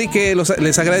 Así que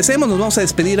les agradecemos. Nos vamos a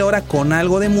despedir ahora con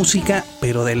algo de música,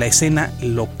 pero de la escena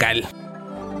local.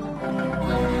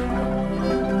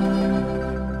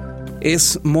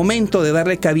 Es momento de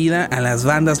darle cabida a las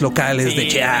bandas locales de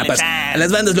Chiapas, a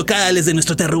las bandas locales de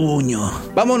nuestro terruño.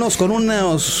 Vámonos con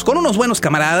unos buenos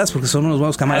camaradas, porque son unos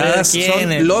buenos camaradas.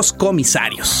 Son los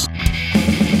Comisarios.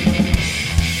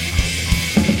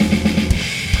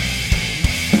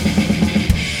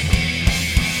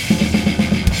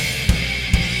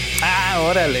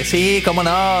 Órale, sí, cómo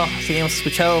no. Sí, hemos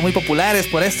escuchado muy populares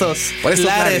por estos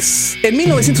lares. En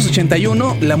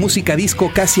 1981, la música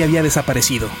disco casi había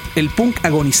desaparecido. El punk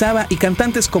agonizaba y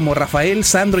cantantes como Rafael,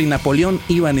 Sandro y Napoleón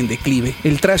iban en declive.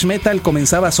 El thrash metal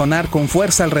comenzaba a sonar con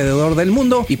fuerza alrededor del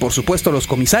mundo y, por supuesto, los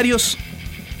Comisarios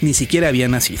ni siquiera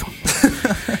habían nacido.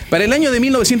 Para el año de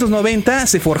 1990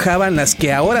 se forjaban las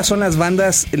que ahora son las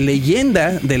bandas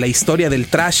leyenda de la historia del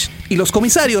thrash, y los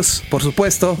Comisarios, por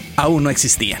supuesto, aún no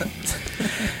existían.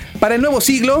 Para el nuevo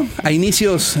siglo, a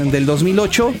inicios del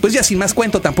 2008, pues ya sin más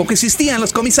cuento, tampoco existían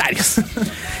los Comisarios.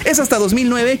 Es hasta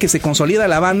 2009 que se consolida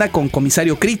la banda con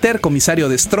Comisario Critter, Comisario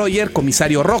Destroyer,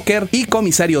 Comisario Rocker y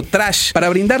Comisario Trash, para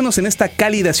brindarnos en esta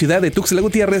cálida ciudad de Tuxtla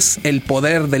Gutiérrez el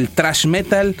poder del thrash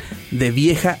metal de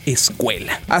vieja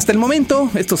escuela. Hasta el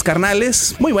momento, estos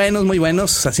carnales, muy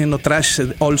buenos, haciendo thrash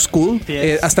old school.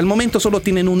 Hasta el momento solo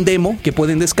tienen un demo que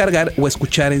pueden descargar o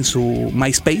escuchar en su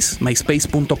MySpace,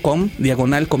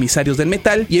 myspace.com/comisarios del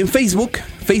metal, y en Facebook,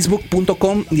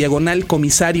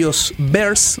 facebook.com/comisarios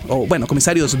beers, o bueno,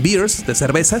 comisarios beers de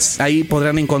cervezas. Ahí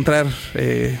podrán encontrar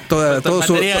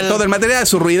todo el material,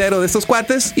 su ruidero de estos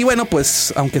cuates. Y bueno,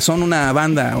 pues aunque son una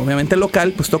banda obviamente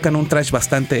local, pues tocan un thrash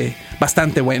bastante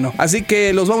bueno. Así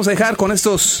que los vamos a dejar con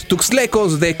estos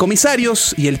tuxtlecos de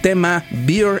Comisarios y el tema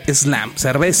Beer Slam,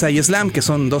 cerveza y slam, que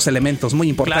son dos elementos muy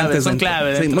importantes, muy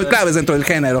claves dentro del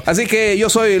género. Así que yo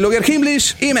soy Luger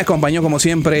Himmlish y me acompañó como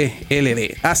siempre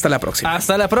LD. Hasta la próxima.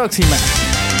 Hasta la próxima.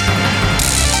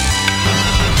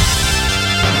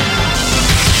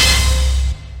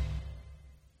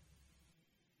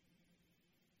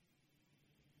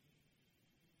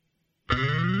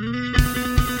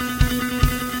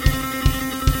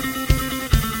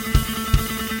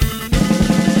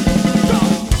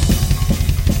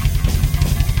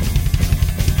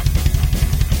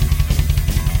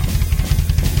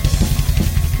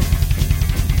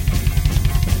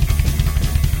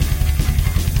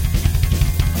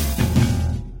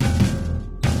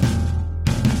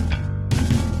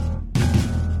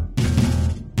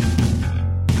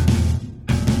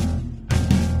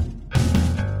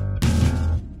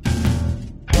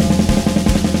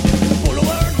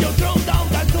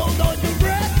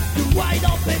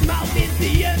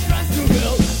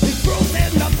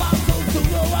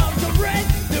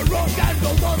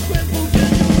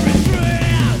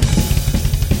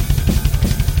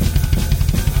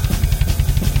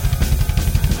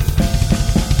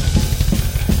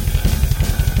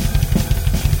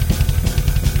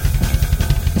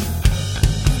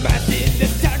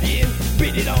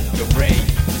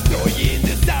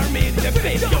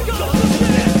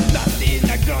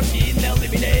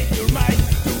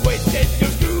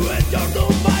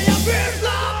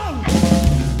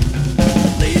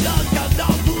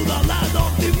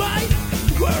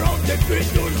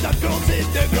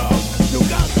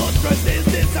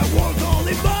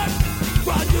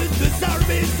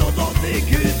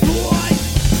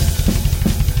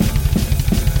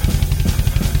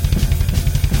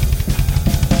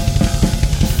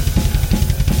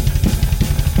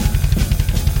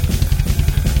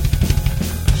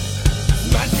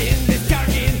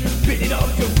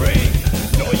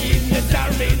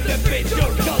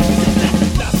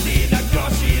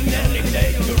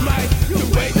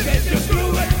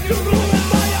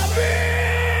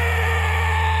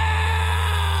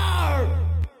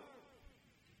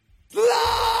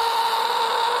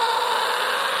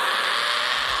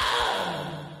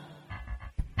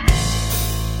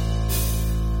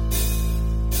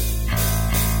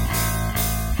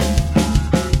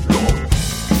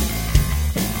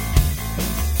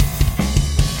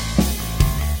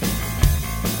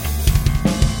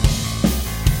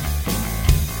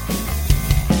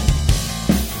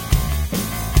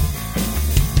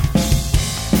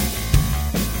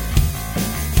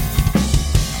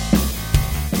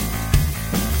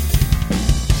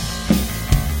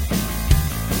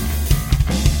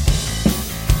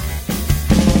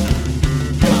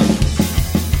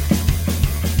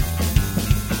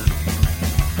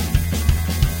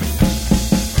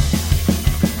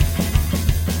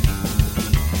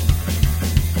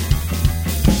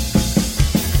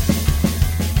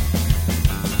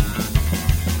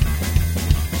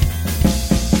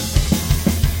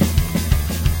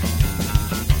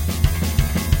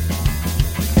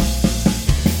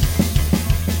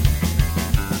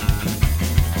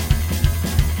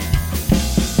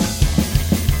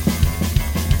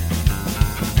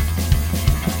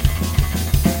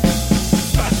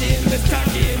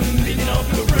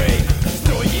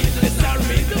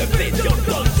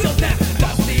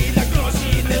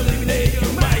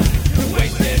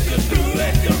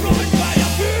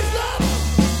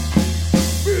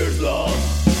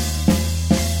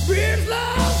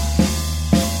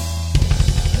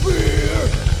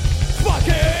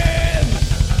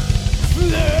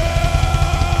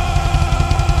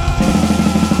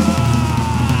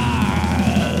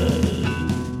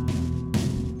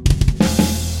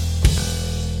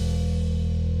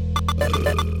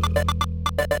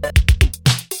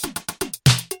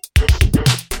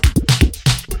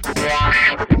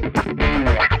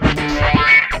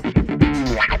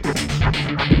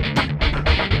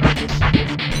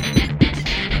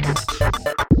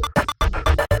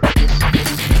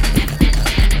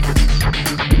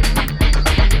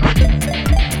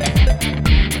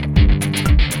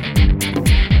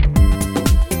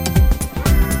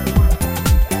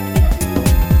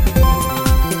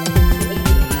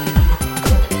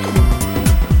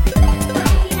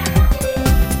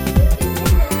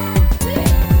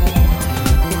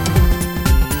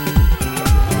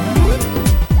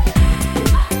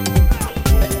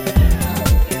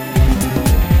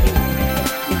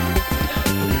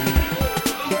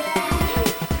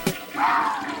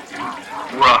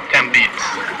 Rock and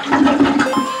Beats.